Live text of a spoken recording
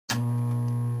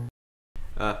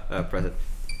Press it.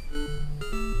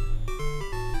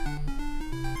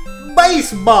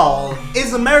 Baseball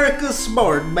is America's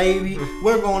sport, baby.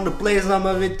 We're going to play some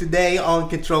of it today on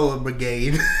Controller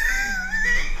Brigade.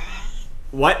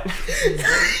 What?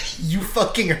 You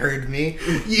fucking heard me.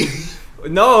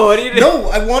 No, what are you doing? No,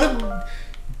 I want to...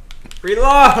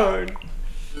 Reload!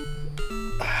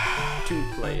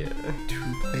 Two-player.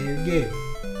 Two-player game.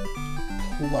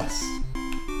 Plus.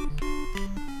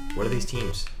 What are these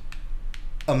teams?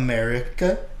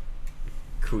 America.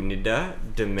 Canada,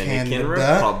 Dominican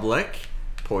Canada. Republic,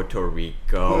 Puerto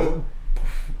Rico,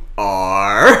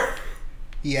 R.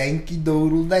 Yankee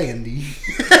Doodle Dandy.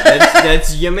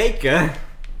 That's Jamaica.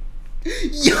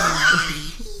 Jamaica.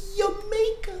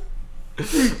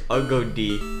 I'll go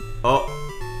D. Oh.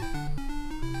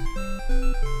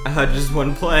 Just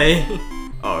one play.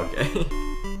 Oh, okay.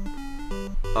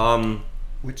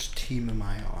 Which team am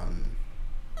I on?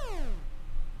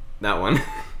 That one.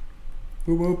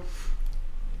 Boop,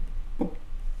 boop.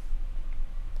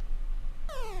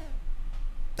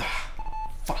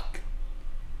 Fuck.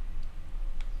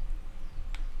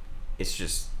 It's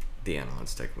just the analog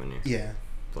stick when you're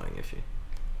playing iffy.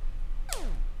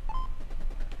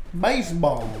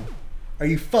 Baseball. Are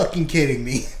you fucking kidding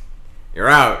me? You're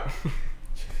out.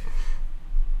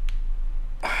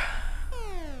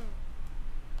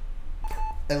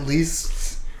 At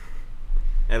least.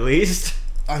 At least?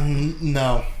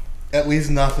 No. At least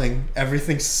nothing.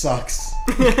 Everything sucks.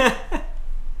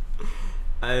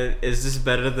 Is this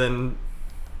better than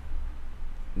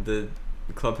the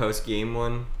Clubhouse game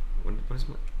one?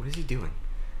 What is he doing?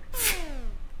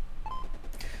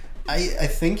 I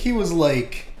think he was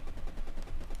like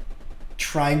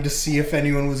trying to see if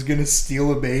anyone was gonna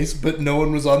steal a base, but no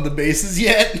one was on the bases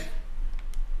yet.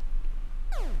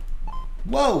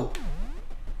 Whoa!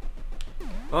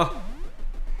 Oh,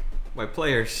 my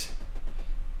players.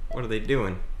 What are they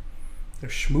doing? They're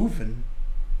schmoovin'.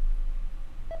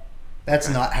 That's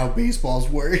not how baseballs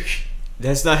work.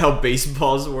 That's not how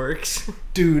baseballs works.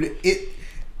 Dude,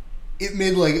 it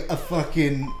made like a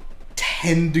fucking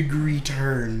 10-degree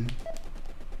turn.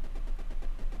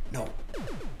 No.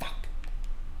 Fuck.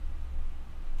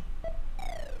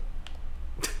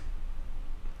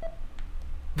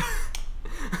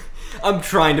 I'm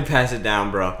trying to pass it down,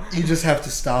 bro. You just have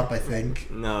to stop, I think.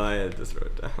 No, I had to throw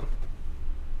it down.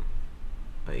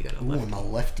 Oh, you got a Ooh, lefty. I'm a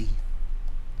lefty.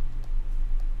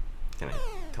 Can I?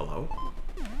 Hello?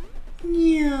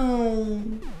 Yeah.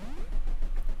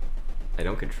 I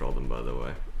don't control them, by the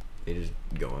way. They just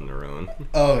go on their own.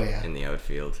 Oh, yeah. In the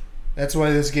outfield. That's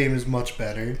why this game is much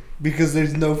better. Because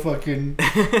there's no fucking...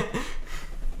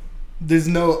 There's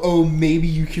no, oh, maybe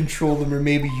you control them or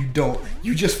maybe you don't.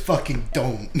 You just fucking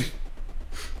don't.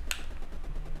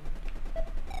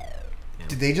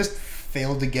 Did they just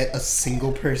fail to get a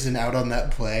single person out on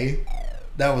that play?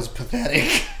 That was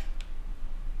pathetic.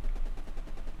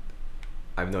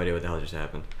 I have no idea what the hell just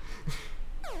happened.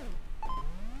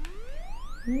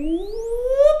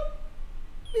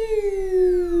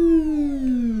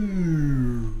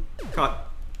 Caught.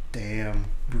 Damn,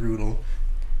 brutal.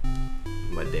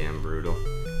 But damn brutal.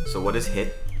 So what is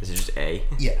hit? Is it just A?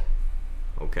 Yeah.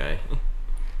 Okay.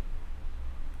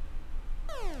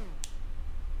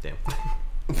 Damn.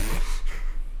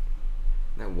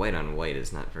 That white on white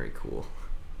is not very cool.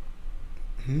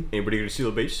 Hmm? Anybody gonna steal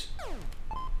a base?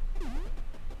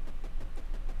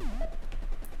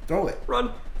 Throw it.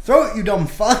 Run. Throw it, you dumb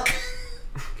fuck.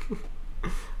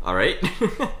 Alright.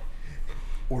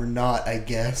 Or not, I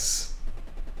guess.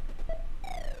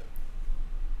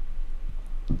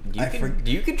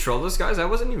 Do you control those guys? I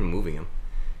wasn't even moving him.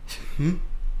 Hmm?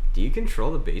 Do you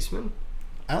control the baseman?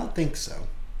 I don't think so.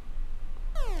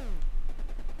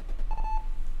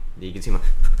 You can see my...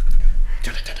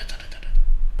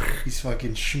 He's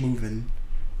fucking schmoovin'.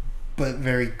 But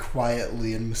very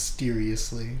quietly and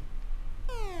mysteriously.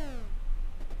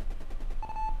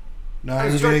 Not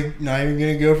even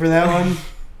gonna go for that one?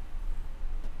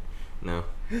 No.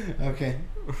 Okay.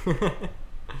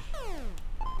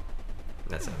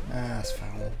 That's it. That's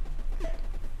foul.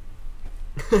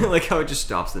 Like how it just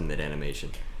stops the mid-animation.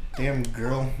 Damn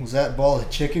girl, was that ball a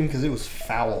chicken? Because it was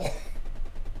foul.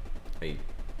 Hey.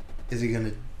 Is he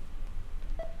gonna...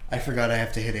 I forgot I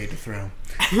have to hit A to throw.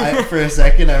 For a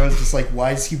second I was just like,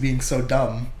 why is he being so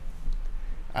dumb?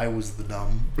 I was the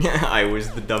dumb. I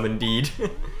was the dumb indeed.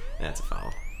 That's a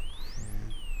foul.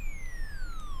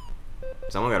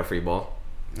 Someone got a free ball.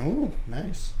 Oh,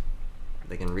 nice.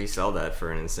 They can resell that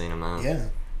for an insane amount. Yeah.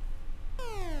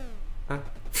 Huh.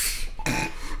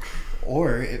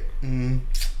 Or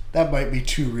that might be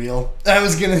too real. I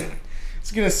was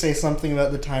gonna say something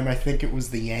about the time I think it was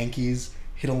the Yankees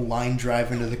hit a line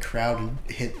drive into the crowd and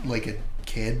hit like a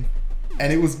kid.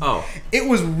 And it was Oh. it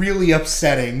was really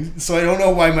upsetting. So I don't know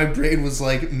why my brain was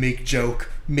like, make joke,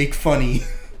 make funny.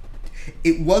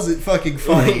 It wasn't fucking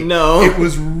funny. No. It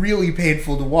was really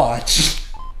painful to watch.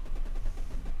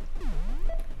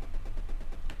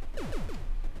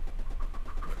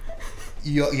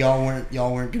 Y'all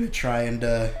weren't gonna try and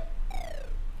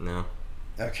No.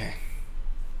 okay.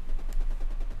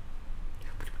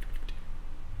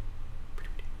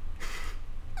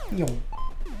 Yo.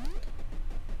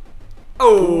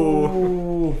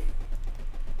 Oh. Ooh.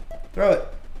 Throw it.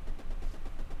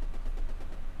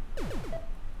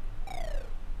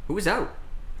 Who was out?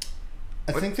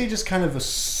 I think they just kind of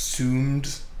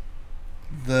assumed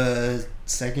the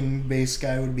second base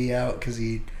guy would be out because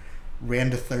he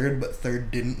ran to third, but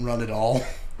third didn't run at all.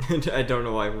 I don't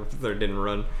know why third didn't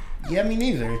run. Yeah, me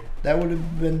neither. That would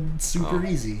have been super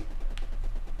easy.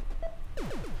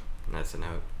 That's an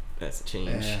out. That's a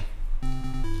change. Yeah.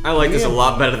 I like this a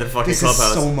lot better than fucking This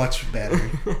Clubhouse. is so much better.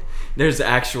 There's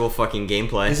actual fucking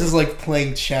gameplay. This is like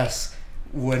playing chess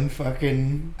when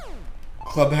fucking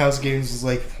Clubhouse games was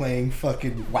like playing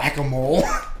fucking whack-a-mole.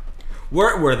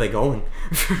 Where are they going?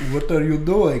 What are you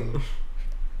doing?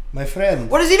 My friend,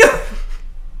 What is he doing?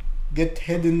 get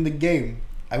head in the game.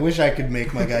 I wish I could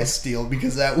make my guy steal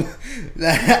because that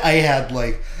I had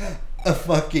like a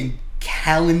fucking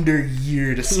calendar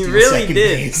year to steal really second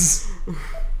did. base.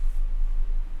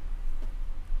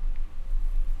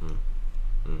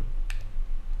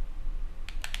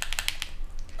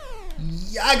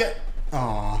 Yaga.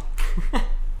 Aw.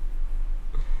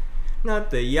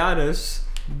 Not the Yadas.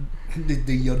 The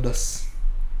Yodas.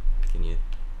 Can you?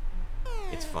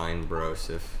 It's fine,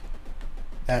 brosif.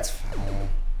 That's fine.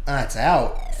 That's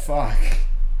out. Fuck.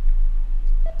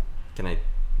 Can I?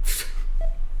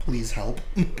 Please help.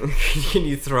 Can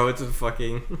you throw it to the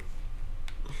fucking?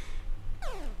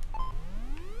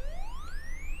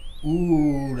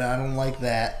 Ooh, I don't like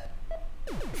that.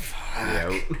 Fuck.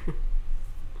 Out.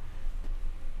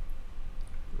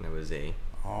 That was a.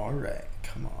 Alright,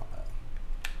 come on.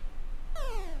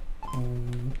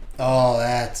 Oh,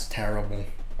 that's terrible.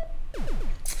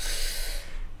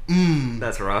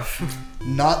 That's rough.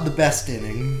 Not the best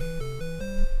inning.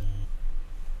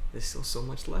 There's still so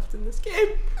much left in this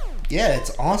game. Yeah,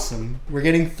 it's awesome. We're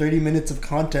getting 30 minutes of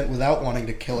content without wanting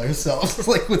to kill ourselves,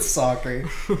 like with soccer.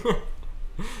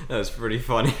 That was pretty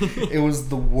funny. It was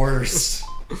the worst.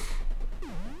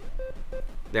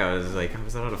 Yeah, I was like, how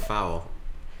was that not a foul?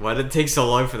 Why did it take so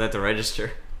long for that to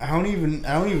register? I don't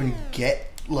even get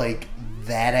like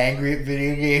that angry at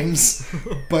video games,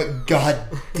 but god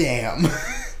damn.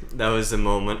 That was the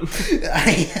moment.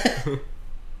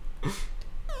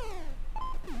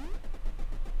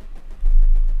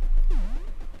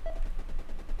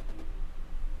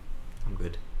 I'm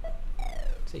good.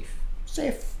 Safe.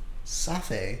 Safe.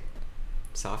 Safe.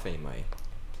 Safe, my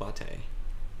plate.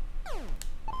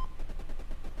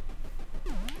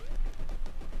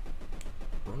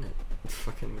 Run it.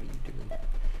 Fucking, what are you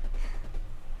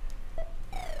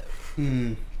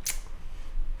doing?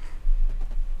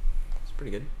 It's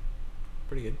pretty good.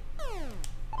 Pretty good.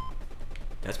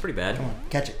 That's pretty bad. Come on,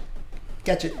 catch it.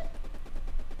 Catch it.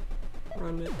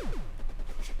 Run it.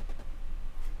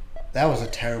 That was a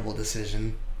terrible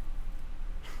decision.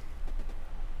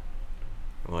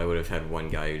 Well, I would have had one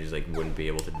guy who just like wouldn't be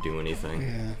able to do anything.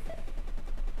 Yeah.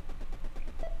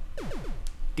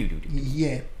 Doo-doo-doo.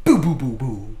 Yeah. Boo boo boo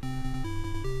boo.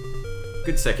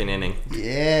 Good second inning.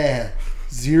 Yeah.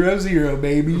 0-0,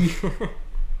 baby.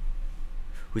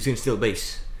 Who's gonna steal a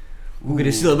base? Who's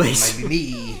gonna steal a base? Might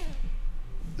be me.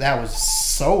 That was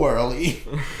so early.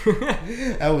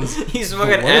 That was. He's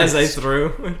fucking as I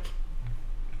threw.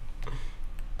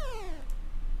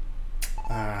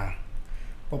 I'll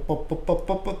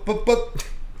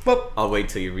wait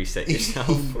till you reset yourself.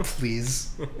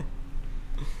 Please.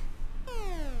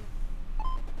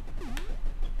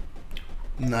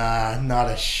 Nah, not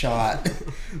a shot.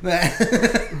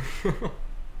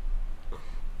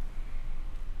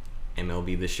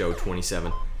 MLB The Show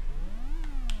 27.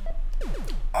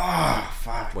 Ah,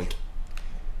 fuck.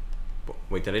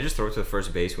 Wait, did I just throw it to the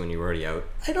first base when you were already out?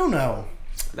 I don't know.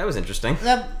 That was interesting.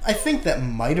 I think that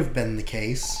might have been the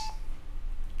case.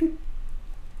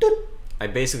 I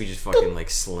basically just fucking like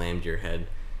slammed your head.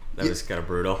 That was kind of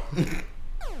brutal.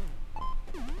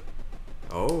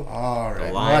 Oh.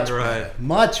 Alright, line much drive. better.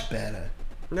 Much better.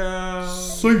 No.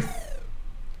 Safe.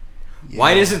 Yeah.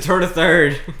 Why does it throw to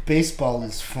third? Baseball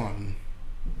is fun.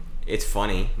 It's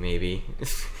funny, maybe.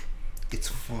 It's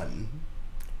fun.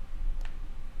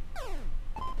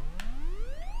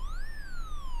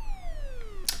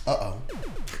 Uh-oh.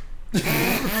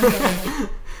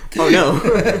 Oh no.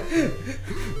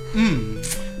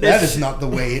 That is not the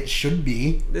way it should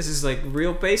be. This is like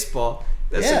real baseball.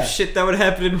 That's Yeah. some shit that would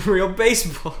happen in real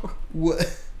baseball.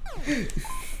 What?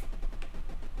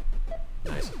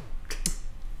 Nice.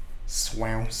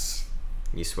 Swouse.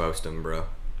 You swoused him, bro.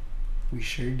 We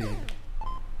sure did.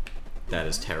 That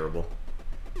is terrible.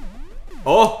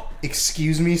 Oh!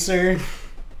 Excuse me, sir?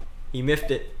 He miffed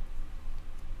it.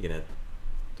 You gonna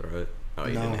throw it? Oh,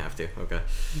 you No. didn't have to. Okay.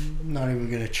 I'm not even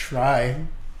gonna try.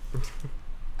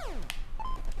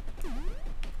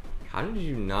 How did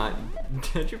you not...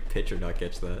 Did your pitcher not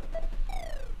catch that?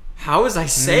 How was I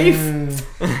safe?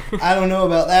 I don't know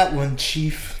about that one,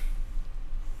 Chief.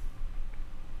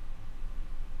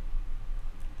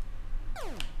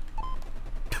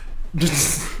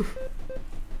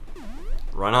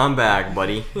 Run on back,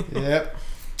 buddy. Yep.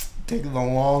 Take the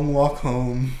long walk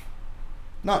home.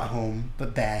 Not home,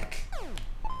 but back.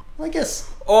 Well, I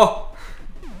guess. Oh!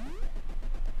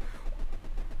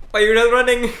 Why you're not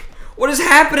running? What is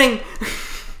happening?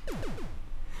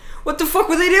 What the fuck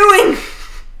were they doing?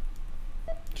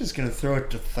 Just gonna throw it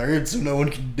to third so no one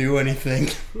can do anything.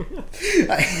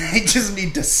 I just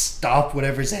need to stop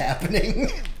whatever's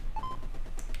happening.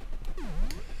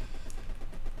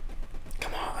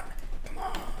 Come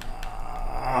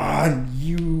on,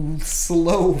 you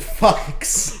slow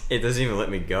fucks. It doesn't even let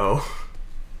me go.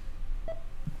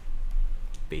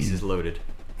 Bases loaded.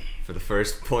 For the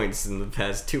first points in the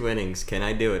past 2 innings. Can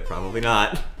I do it? Probably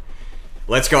not.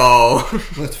 Let's go!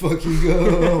 Let's fucking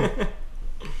go.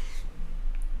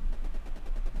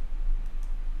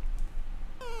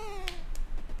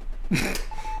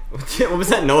 What was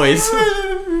that noise?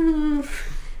 Come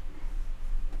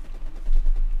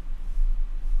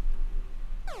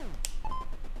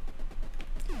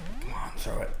on,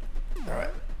 throw it. Throw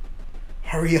it.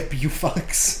 Hurry up, you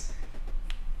fucks.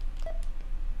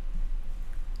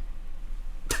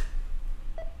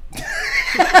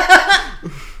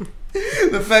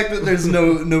 The fact that there's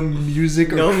no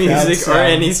music or No crowd music or sound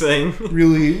anything.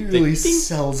 really Ding.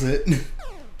 sells it.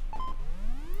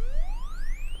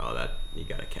 Oh, that you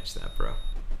gotta catch that, bro.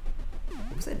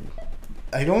 What was that?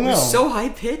 I don't It know. was so high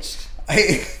pitched.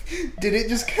 Did it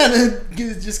just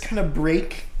kind of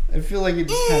break? I feel like it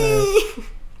just kind of.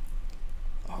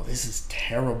 Oh, this is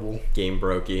terrible. Game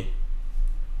brokey.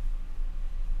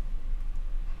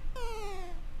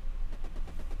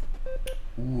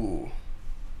 Ooh.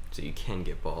 So you can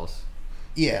get balls.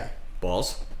 Yeah.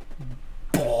 Balls?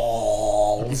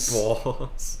 Balls.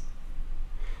 Balls.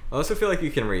 I also feel like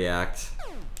you can react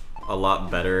a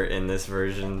lot better in this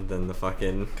version than the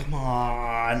fucking... Come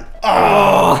on.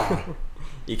 Oh.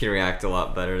 You can react a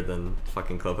lot better than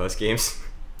fucking Clubhouse games.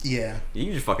 Yeah. You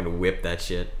can just fucking whip that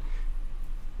shit.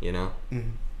 You know?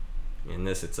 Mm-hmm. In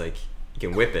this, it's like, you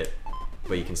can whip it,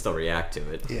 but you can still react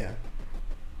to it. Yeah.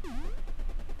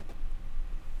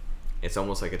 It's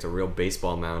almost like it's a real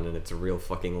baseball mound and it's a real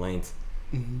fucking length.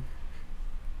 Mm-hmm.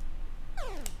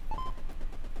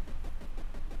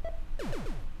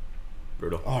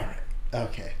 Brutal. Alright.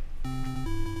 Okay.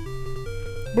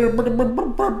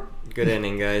 Good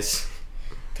inning, guys.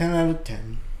 10 out of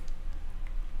 10.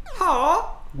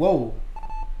 Ha! Whoa.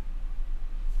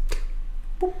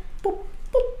 Boop, boop,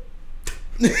 boop.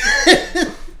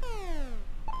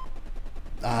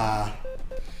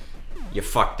 You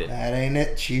fucked it. That ain't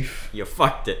it, Chief. You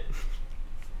fucked it.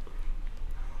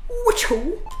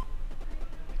 Wachoo!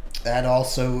 That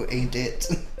also ain't it.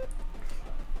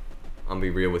 I'm gonna be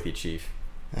real with you, Chief.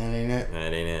 That ain't it.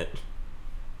 That ain't it.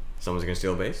 Someone's gonna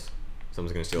steal a base?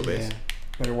 Someone's gonna steal a base. Yeah.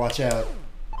 Better watch out.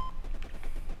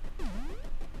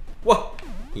 Whoa!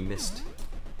 He missed.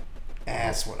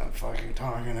 That's what I'm fucking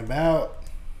talking about.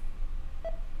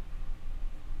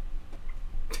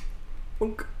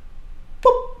 Boink.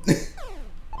 Boop.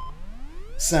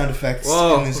 Sound effects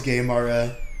Whoa. in this game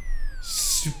are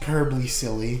superbly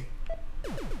silly.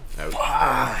 Out.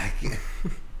 Fuck.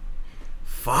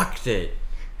 Fucked it.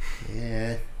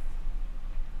 Yeah.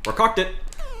 Or cocked it.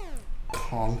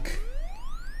 Conk.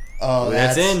 Oh, Ooh,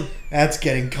 that's in. That's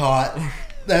getting caught.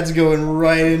 That's going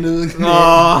right into the.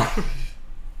 Aww.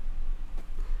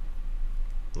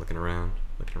 Looking around.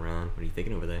 Looking around. What are you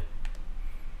thinking over there?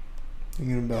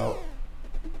 Thinking about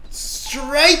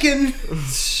striking.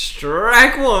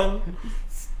 Strike one.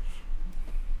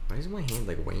 Why is my hand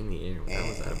like way in the air? What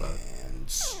was that about? And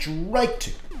strike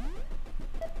two.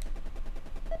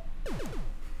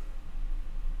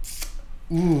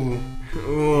 Ooh.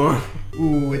 Ooh.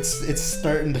 Ooh, it's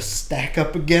starting to stack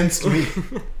up against me.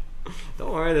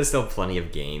 Don't worry, there's still plenty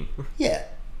of game. Yeah.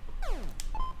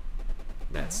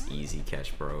 That That's easy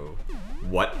catch, bro.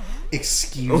 What?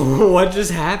 Excuse me. What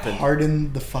just happened?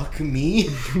 Pardon the fuck me?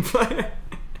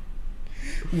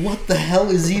 What the hell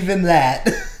is even that?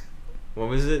 What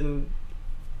was it in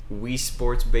Wii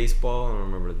Sports Baseball? I don't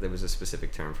remember. There was a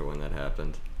specific term for when that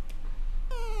happened.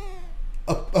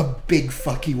 A big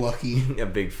fucky wucky. A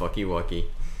big fucky wucky.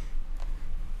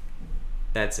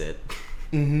 That's it.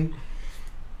 Mm-hmm.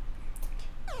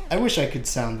 I wish I could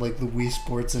sound like the Wii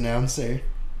Sports announcer.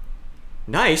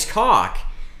 Nice cock!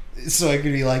 So I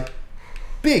could be like,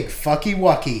 big fucky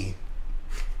wucky.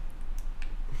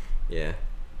 Yeah.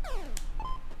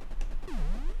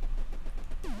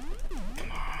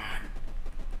 Come on.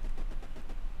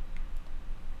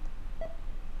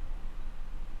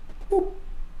 Boop.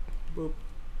 Boop.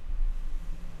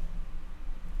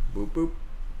 Boop boop.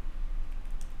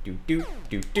 Doot doot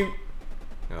doot doot.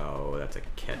 Oh, that's a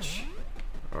catch.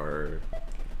 Or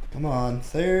Come on,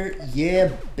 third.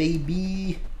 Yeah,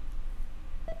 baby.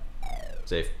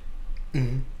 safe.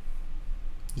 Mm-hmm.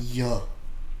 Yeah.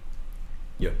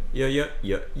 Yeah, yeah, yeah,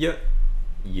 yeah, yeah.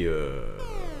 Yeah.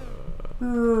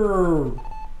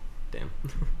 Damn.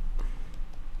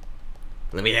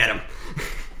 Let me at him.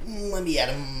 Let me at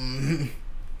him.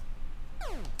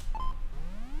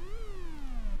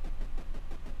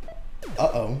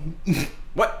 Uh-oh.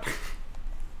 What?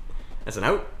 That's an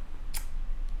out.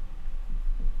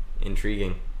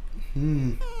 Intriguing.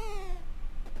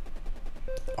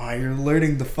 Oh, you're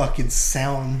learning the fucking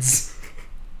sounds.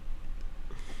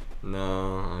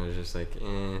 No, I was just like,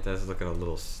 that's looking a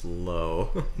little slow.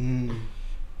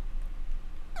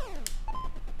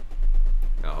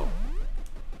 Oh.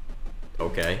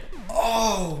 Okay.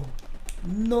 Oh!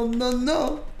 No, no,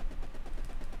 no.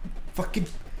 Fucking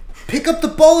pick up the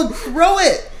ball and throw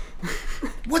it!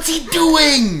 What's he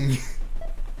doing?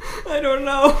 I don't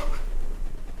know.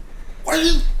 What are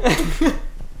you...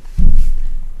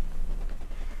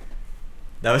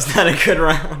 That was not a good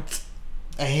round.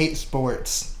 I hate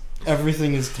sports.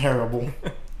 Everything is terrible.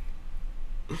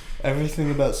 Everything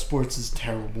about sports is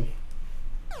terrible.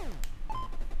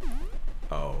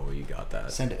 Oh, you got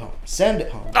that. Send it home. Send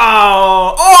it home.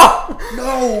 Oh! Oh!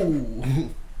 No!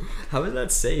 How is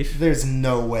that safe? There's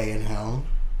no way in hell.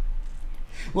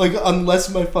 Like, unless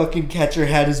my fucking catcher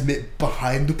had his mitt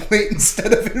behind the plate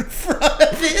instead of in front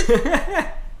of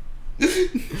it.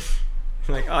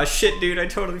 Like, oh shit, dude, I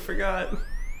totally forgot.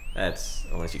 That's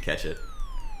unless you catch it.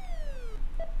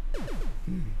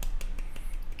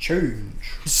 Change.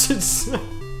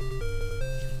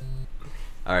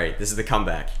 Alright, this is the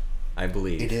comeback. I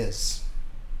believe. It is.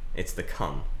 It's the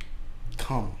come.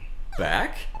 Come.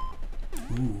 Back?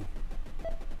 Ooh.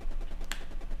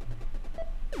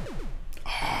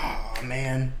 Oh,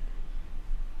 man.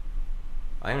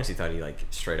 I honestly thought he, like,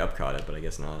 straight up caught it, but I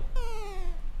guess not.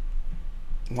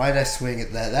 Why'd I swing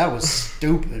at that? That was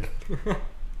stupid.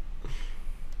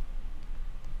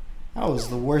 That was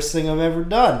the worst thing I've ever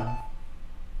done.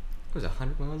 It was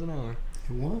 100 miles an hour.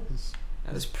 It was.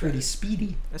 That was Pretty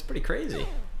speedy. That's pretty crazy.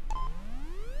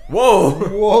 Whoa!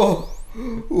 Whoa!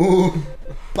 Ooh.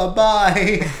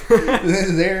 Bye-bye.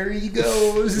 There he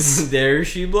goes. There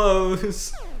she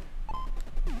blows.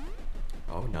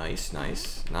 Oh, nice,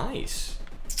 nice, nice.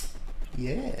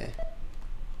 Yeah.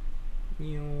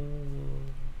 Meow.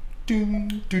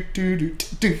 Doom, doo, doo, doo,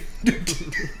 doo, doo,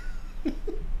 doo.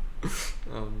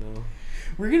 Oh no.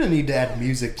 We're gonna need to add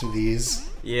music to these.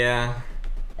 Yeah.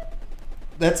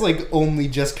 That's like only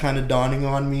just kind of dawning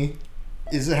on me,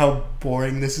 is how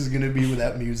boring this is gonna be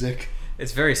without music.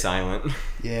 It's very silent.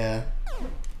 Yeah.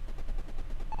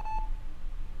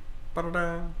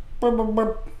 Ba-da-da. I'm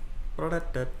gonna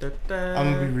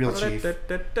be real, Chief.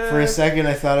 For a second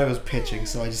I thought I was pitching,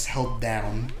 so I just held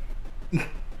down.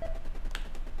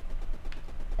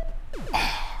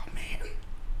 Oh, man.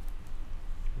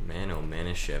 Man, oh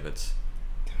Manischewitz.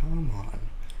 Come on.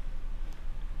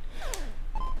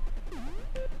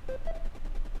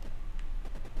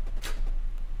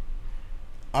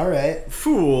 Alright.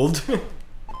 Fooled.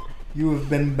 You have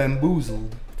been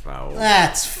bamboozled. Foul.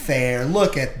 That's fair.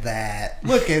 Look at that.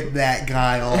 Look at that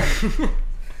guy all.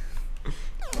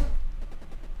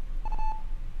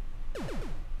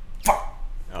 Fuck.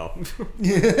 Oh.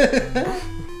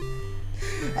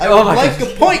 I would like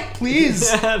a point,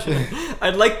 please.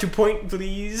 I'd like to point,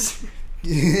 please.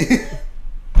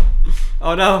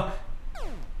 Oh no.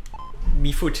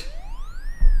 Me foot.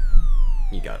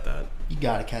 You got that. You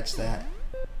gotta catch that.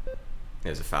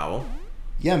 There's a foul.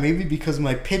 Yeah, maybe because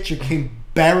my pitcher came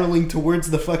barreling towards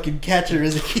the fucking catcher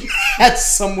as if he had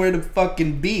somewhere to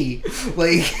fucking be.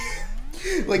 Like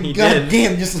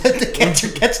goddamn, just let the catcher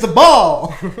catch the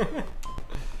ball.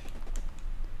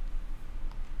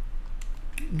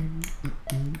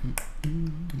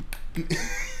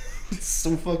 It's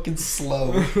so fucking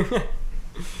slow.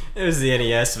 It was the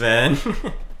NES, man.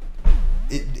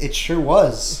 It sure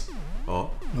was. Oh.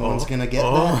 No one's gonna get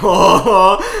that.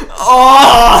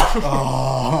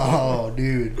 Oh,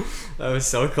 dude. That was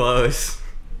so close.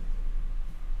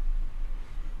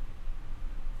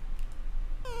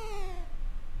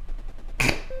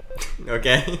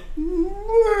 Okay.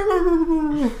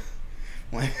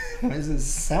 Why does it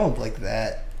sound like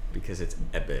that? Because it's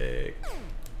epic.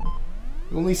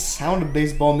 The only sound a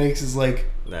baseball makes is like...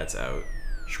 That's out.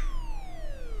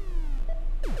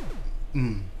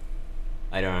 Mm.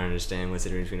 I don't understand what's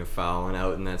the difference between a foul and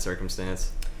out in that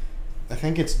circumstance. I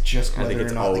think it's just I think whether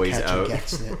it's or not the always catcher out.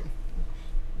 gets it.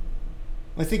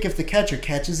 I think if the catcher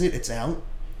catches it, it's out.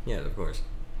 Yeah, of course.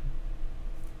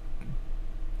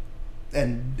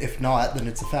 And if not, then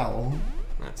it's a foul.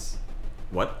 That's...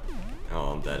 What?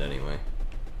 Oh, I'm dead anyway.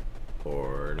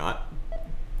 Or not.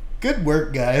 Good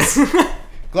work, guys.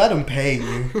 Glad I'm paying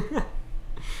you.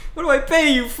 What do I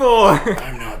pay you for?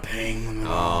 I'm not paying them at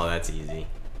all. Oh, that's easy.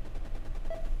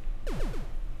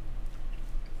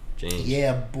 Change.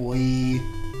 Yeah, boy.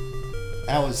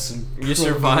 That was some... You pro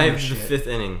survived gamer the shit. 5th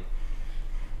inning.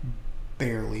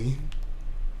 Barely.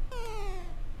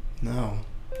 No.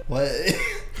 What?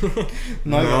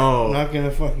 No. Not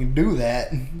gonna fucking do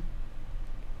that.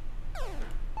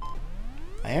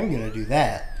 I am gonna do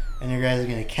that, and you guys are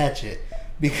gonna catch it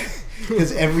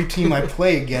because every team I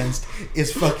play against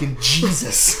is fucking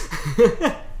Jesus.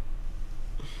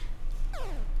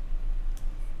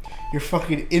 Your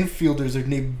fucking infielders are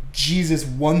named Jesus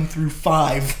 1 through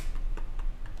 5.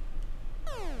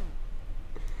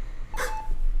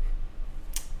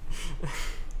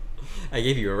 I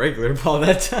gave you a regular ball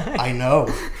that time. I know.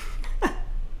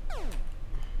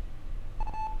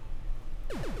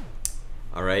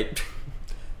 Alright.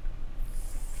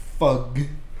 Fug.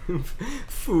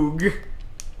 Foog.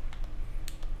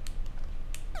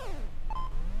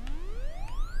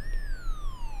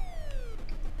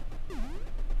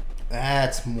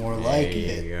 That's more like There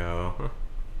it. you go.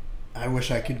 I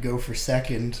wish I could go for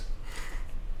second.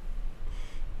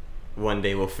 One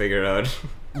day we'll figure it out.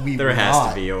 We There will has not.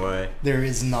 to be a way. There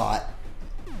is not.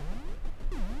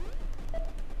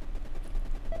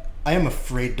 I am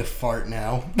afraid to fart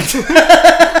now.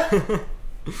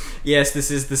 Yes, this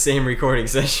is the same recording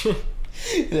session.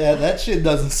 Yeah, that shit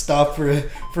doesn't stop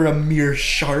for a mere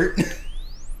shart.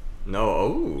 No,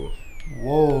 oh.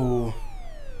 Whoa.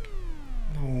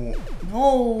 No.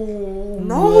 No.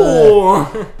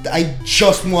 No! I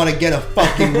just want to get a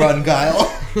fucking run,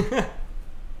 Guile.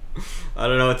 I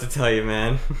don't know what to tell you,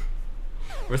 man.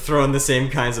 We're throwing the same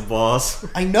kinds of balls.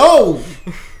 I know!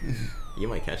 You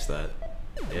might catch that.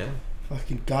 Yeah.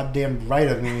 Fucking goddamn right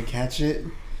I'm gonna catch it.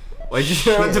 Why'd you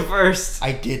throw it to first?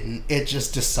 I didn't. It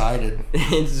just decided.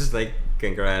 It's just like,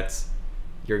 congrats.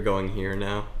 You're going here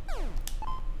now.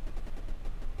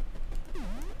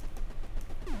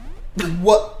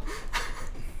 What?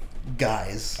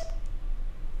 Guys.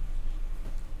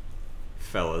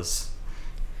 Fellas.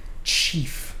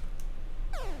 Chief.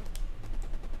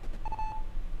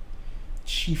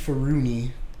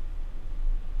 Chiefaroonie.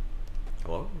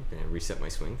 Hello? Can I reset my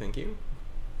swing? Thank you.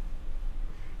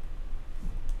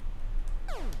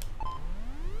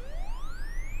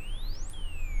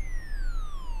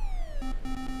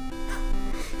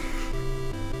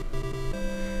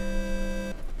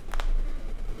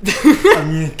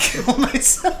 I'm gonna kill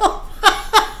myself.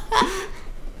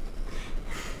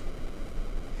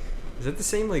 Is that the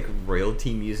same like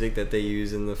royalty music that they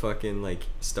use in the fucking like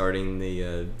starting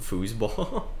the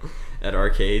foosball at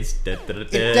arcades? It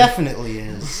definitely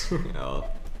is. Oh.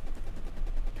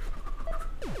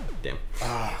 Damn.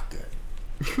 Ah,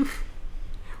 good.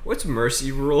 What's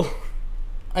mercy rule?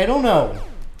 I don't know,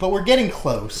 but we're getting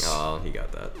close. Oh, he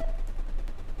got that.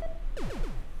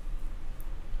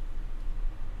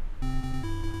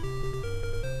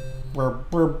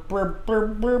 Burp, burp, burp,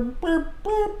 burp, burp, burp,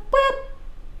 burp, burp.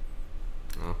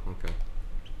 Oh, okay.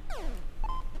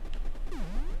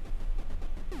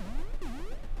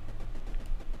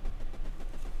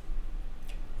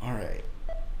 Alright.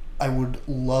 I would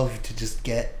love to just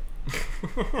get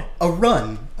a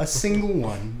run. A single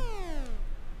one.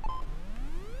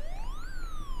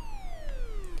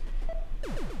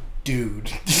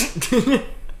 Dude.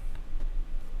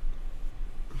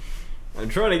 I'm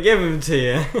trying to give him to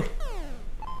you.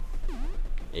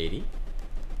 80?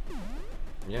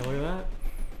 Yeah, look at that.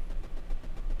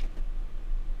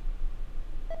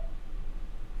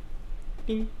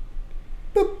 Ding.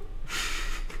 Boop.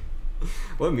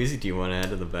 What music do you want to add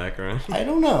to the background? I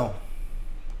don't know.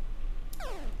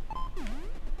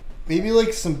 Maybe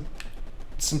like some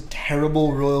some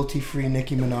terrible royalty-free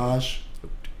Nicki Minaj.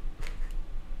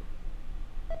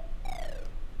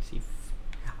 See,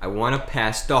 I want to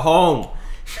pass the home.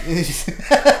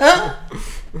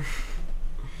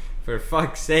 For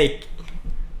fuck's sake.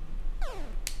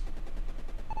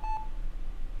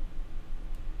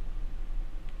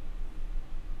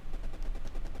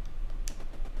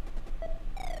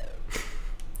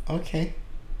 Okay.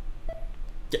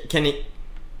 Can he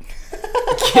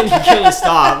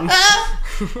stop?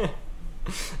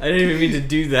 I didn't even mean to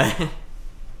do that.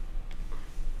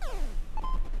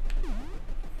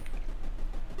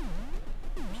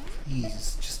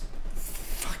 Please, just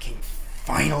fucking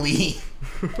finally.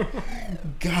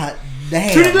 God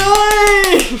damn.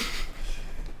 29!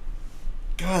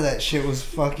 God, that shit was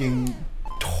fucking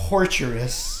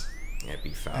torturous. That'd be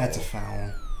foul. That's a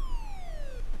foul.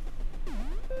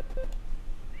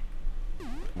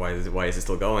 Why is it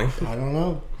still going? I don't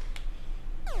know.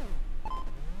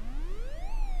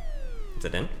 Is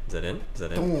it in? Is it in? Is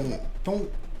it in? Don't.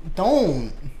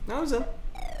 No, it's in.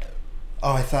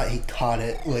 Oh, I thought he caught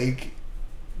it. Like,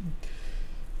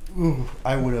 ooh,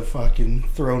 I would have fucking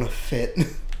thrown a fit.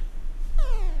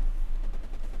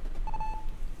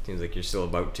 Seems like you're still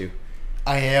about to.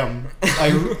 I am.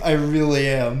 I really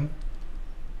am.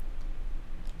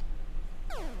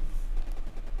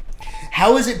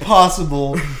 How is it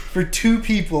possible for two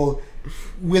people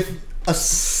with a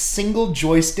single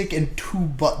joystick and 2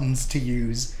 buttons to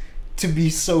use to be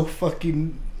so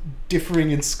fucking differing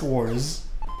in scores?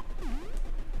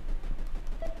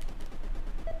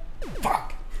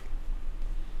 Fuck.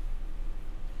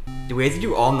 Do we have to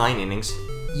do all 9 innings?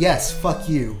 Yes, fuck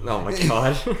you. Oh my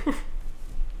god.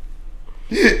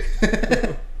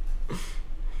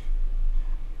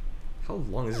 How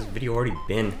long has this video already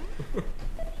been?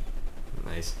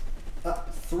 Nice.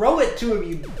 Throw it to him,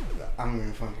 you... I'm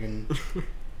gonna fucking...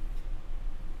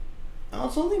 Oh,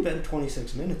 it's only been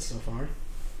 26 minutes so far.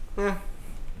 Yeah.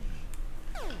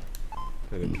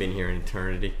 I've been here in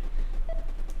eternity.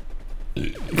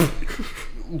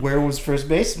 Where was first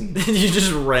baseman? You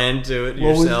just ran to it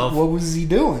yourself. What was he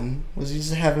doing? Was he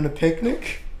just having a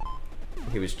picnic?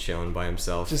 He was chilling by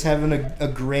himself. Just having a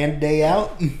grand day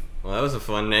out? Well, that was a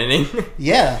fun inning.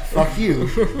 Yeah, fuck you.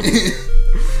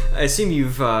 I assume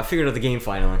you've figured out the game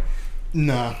finally.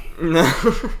 Nah. No.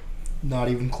 Not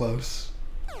even close.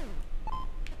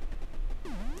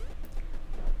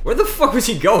 Where the fuck was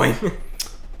he going?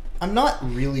 I'm not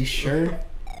really sure.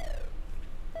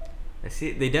 I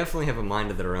see. They definitely have a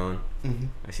mind of their own. Mm-hmm.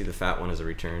 I see the fat one as a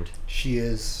returned. She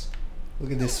is.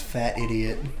 Look at this fat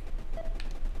idiot.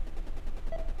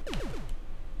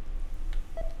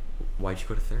 Why'd you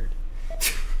go to third?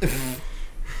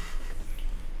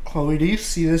 Chloe, do you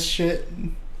see this shit?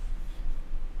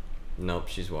 Nope,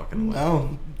 she's walking away.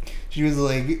 No. She was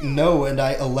like, no, and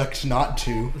I elect not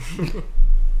to.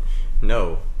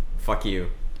 No. Fuck you.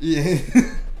 Yeah.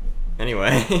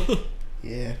 Anyway.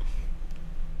 Yeah.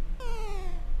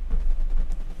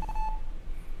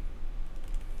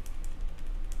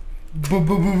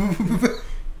 Bubba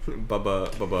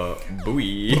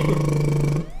booey.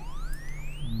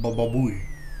 Baba booey.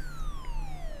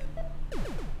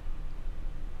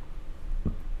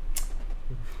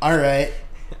 Alright.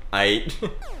 Aight.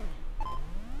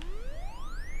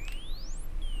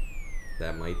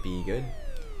 That might be good.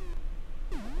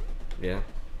 Yeah.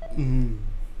 Mm.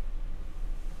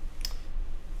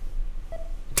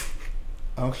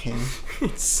 Okay.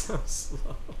 It's so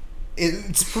slow.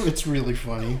 It's really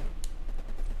funny.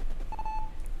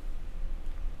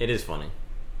 It is funny.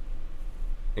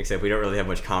 Except we don't really have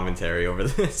much commentary over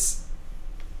this.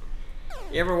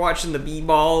 You ever watching the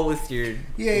B-ball with your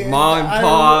mom and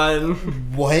pa?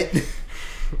 What?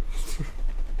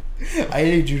 I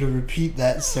need you to repeat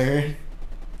that, sir.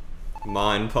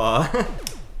 Ma and pa.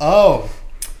 Oh.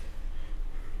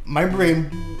 My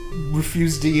brain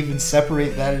refused to even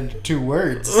separate that into 2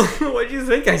 words. What do you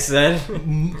think I said?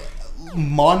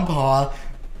 Monpa,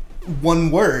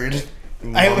 1 word.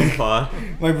 Pa.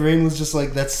 My brain was just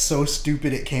like, that's so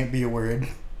stupid it can't be a word.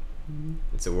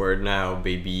 It's a word now,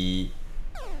 baby.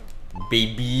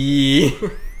 Baby.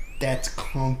 That's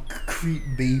concrete,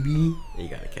 baby. You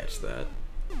gotta catch that.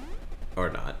 Or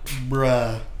not.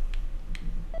 Bruh.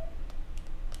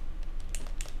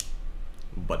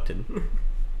 Button.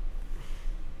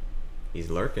 He's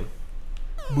lurking.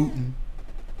 Bootin'.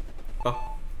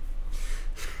 Oh.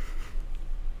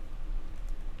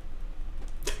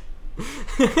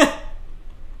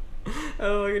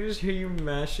 Oh, I can just hear you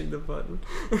mashing the button.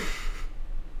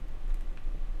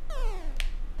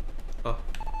 Oh.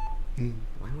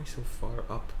 Why am I so far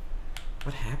up?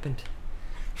 What happened?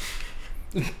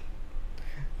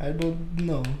 I don't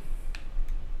know.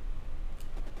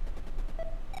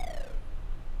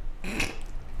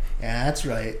 Yeah, that's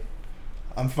right.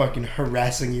 I'm fucking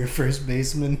harassing your first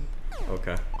baseman.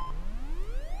 Okay.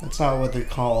 That's not what they're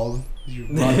called. Your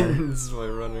runner. This is my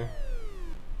runner.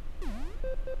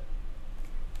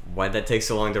 Why'd that take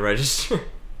so long to register?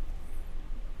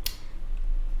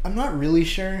 I'm not really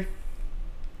sure.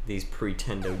 These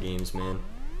Pretendo games, man.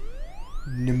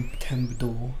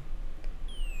 Nintendo.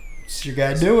 What's your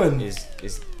guy doing? Is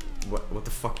what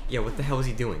the fuck? Yeah, what the hell is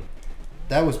he doing?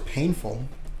 That was painful.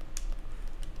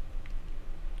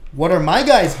 What are my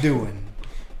guys doing?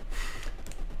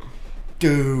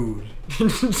 Dude.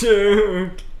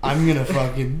 Dude. I'm gonna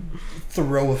fucking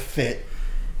throw a fit.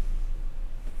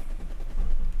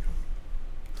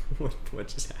 What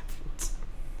just happened?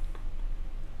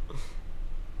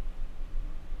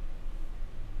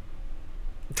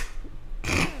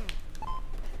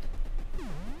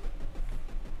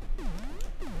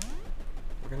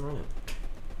 We're gonna run it.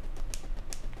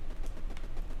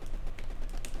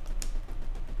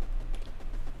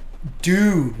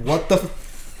 Dude, what the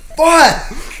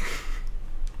fuck?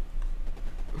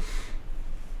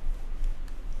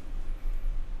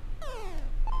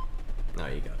 No,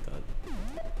 you got that.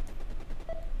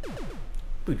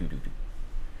 Boo-doo-doo-doo.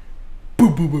 Boo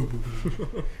boo boo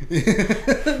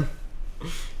boo.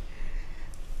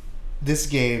 This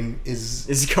game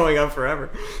is going on forever.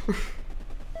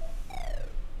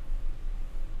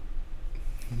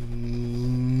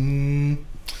 I'm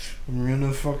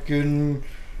gonna fucking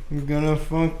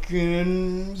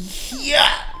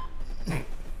yeah.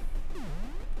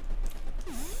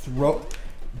 Throw.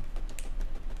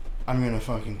 I'm gonna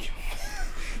fucking kill.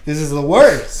 This is the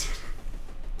worst.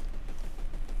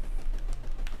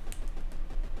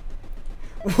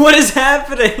 What is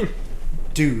happening?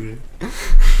 Dude.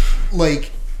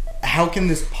 Like, how can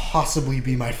this possibly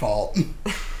be my fault?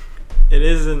 It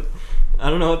isn't. I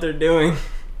don't know what they're doing.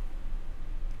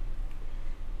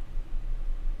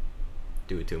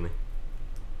 Do it to me.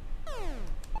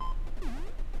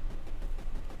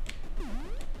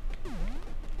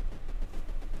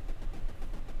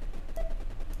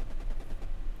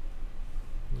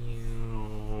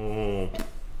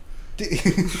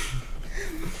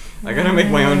 I gotta make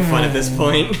my own fun at this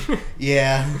point.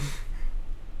 Yeah.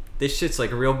 This shit's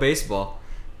like real baseball.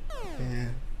 Yeah.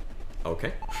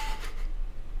 Okay.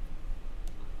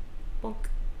 Bonk.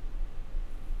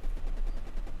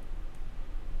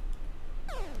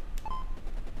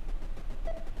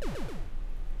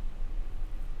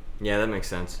 Yeah, that makes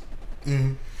sense.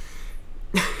 Mm.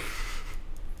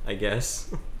 I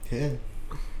guess. Yeah.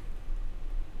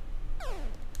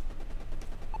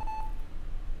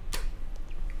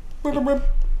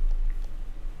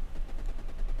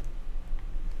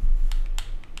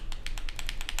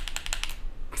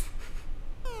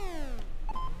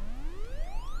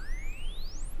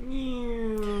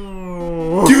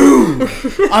 Dude!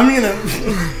 I'm gonna...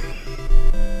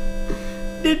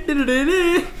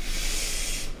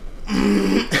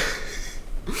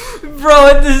 Bro,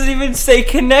 it doesn't even say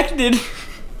connected.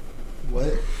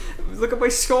 What? Look at my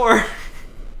score.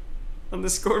 On the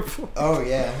scoreboard. Oh,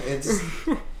 yeah. It's...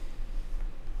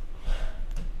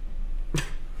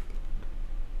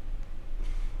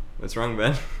 What's wrong,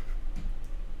 Ben?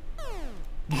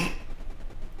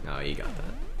 Oh, you got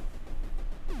that.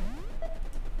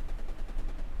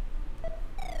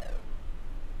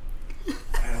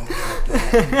 I don't got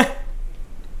that.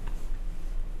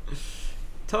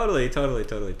 Totally.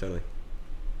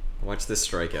 Watch this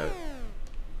strikeout.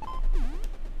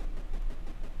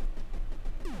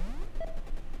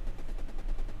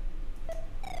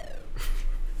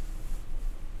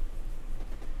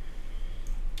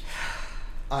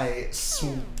 I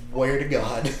swear to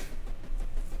God.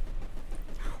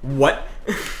 What?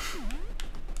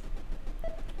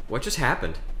 What just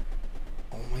happened?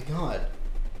 Oh my God.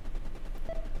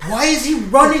 Why is he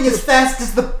running as fast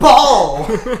as the ball?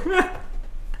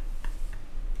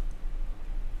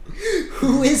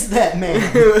 Who is that man?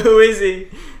 Who is he?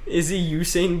 Is he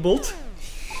Usain Bolt?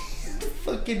 The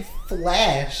fucking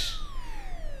Flash.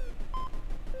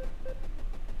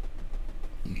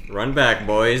 Run back,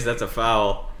 boys. That's a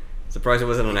foul. Surprised it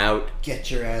wasn't an out. Get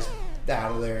your ass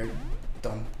out of there,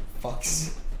 dumb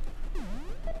fucks.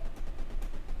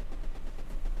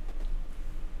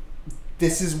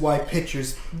 This is why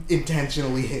pitchers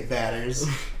intentionally hit batters.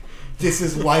 This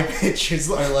is why pitchers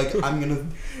are like, I'm gonna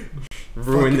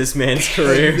ruin this man's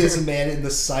career. This man in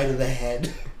the side of the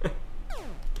head.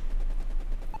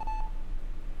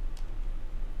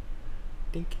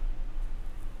 Dink.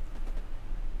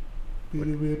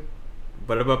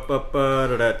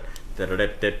 I'm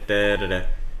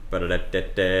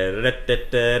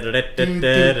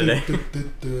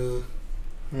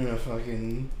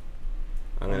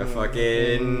gonna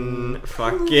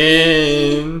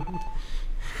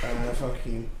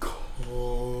fucking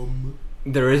come.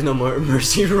 There is no more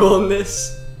mercy rule in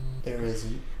this. There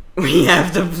isn't. We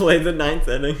have to play the 9th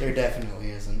inning. There definitely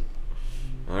isn't.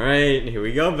 Alright, here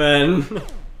we go, Ben.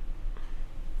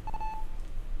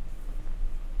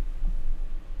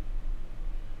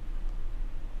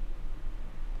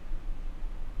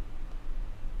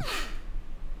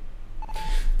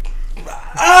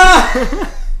 Ah!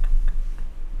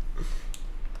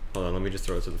 Hold on, let me just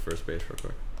throw it to the first base real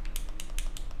quick.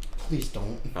 Please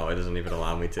don't. Oh, it doesn't even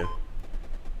allow me to.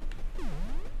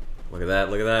 Look at that,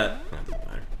 look at that. That doesn't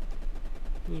matter.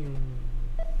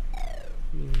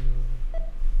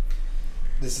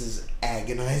 This is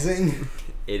agonizing.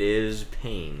 It is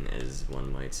pain, as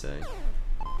one might say.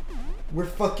 We're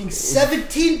fucking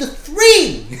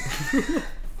 17-3!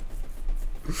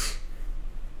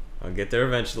 I'll get there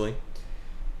eventually.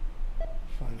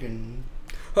 Fucking...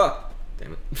 Huh!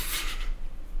 Damn it.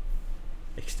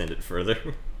 Extend it further.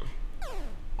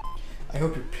 I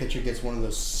hope your pitcher gets one of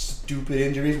those stupid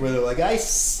injuries where they're like, I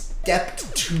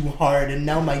stepped too hard and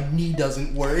now my knee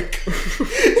doesn't work.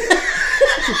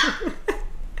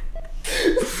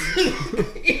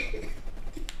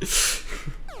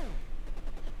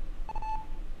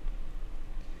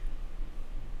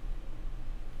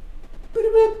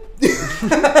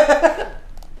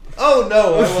 Oh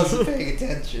no, I wasn't paying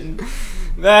attention.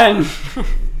 Then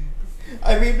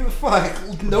I mean,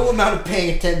 fuck, no amount of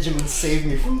paying attention would save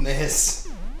me from this.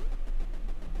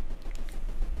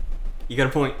 you got a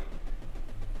point.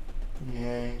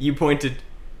 Yeah. You pointed.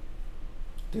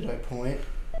 Did I point?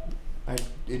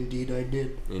 Indeed I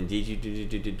did. Indeed you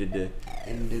did.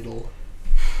 And diddle.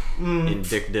 In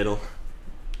Dick Diddle.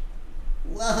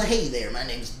 Well, hey there, my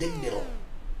name's Dick Diddle.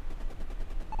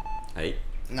 Hey.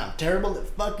 And I'm terrible at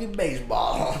fucking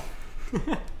baseball.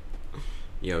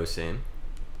 Yo, Sam.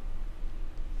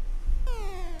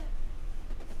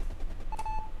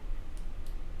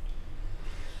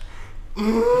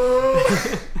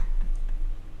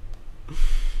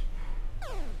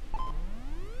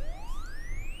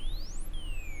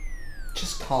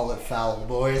 Just call it foul,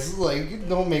 boys. Like,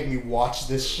 don't make me watch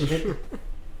this shit.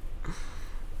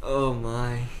 Oh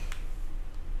my.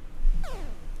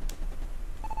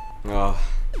 Oh.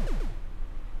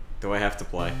 Do I have to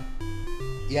play?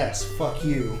 Yes, fuck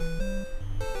you.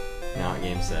 Now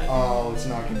game set. Oh, it's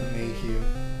not gonna make you.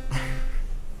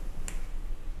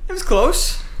 It was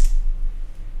close.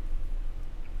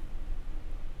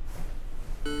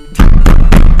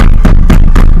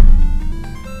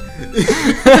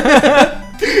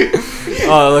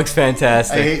 Oh, it looks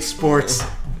fantastic. I hate sports.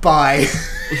 Bye.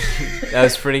 That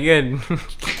was pretty good.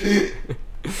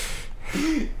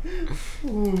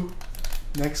 Ooh.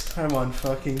 Next time on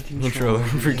fucking Controller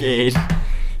Brigade.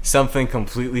 Something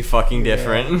completely fucking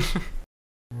different.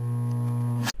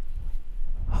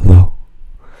 Hello.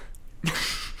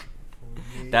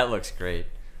 That looks great.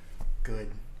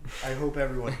 Good. I hope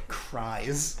everyone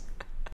cries.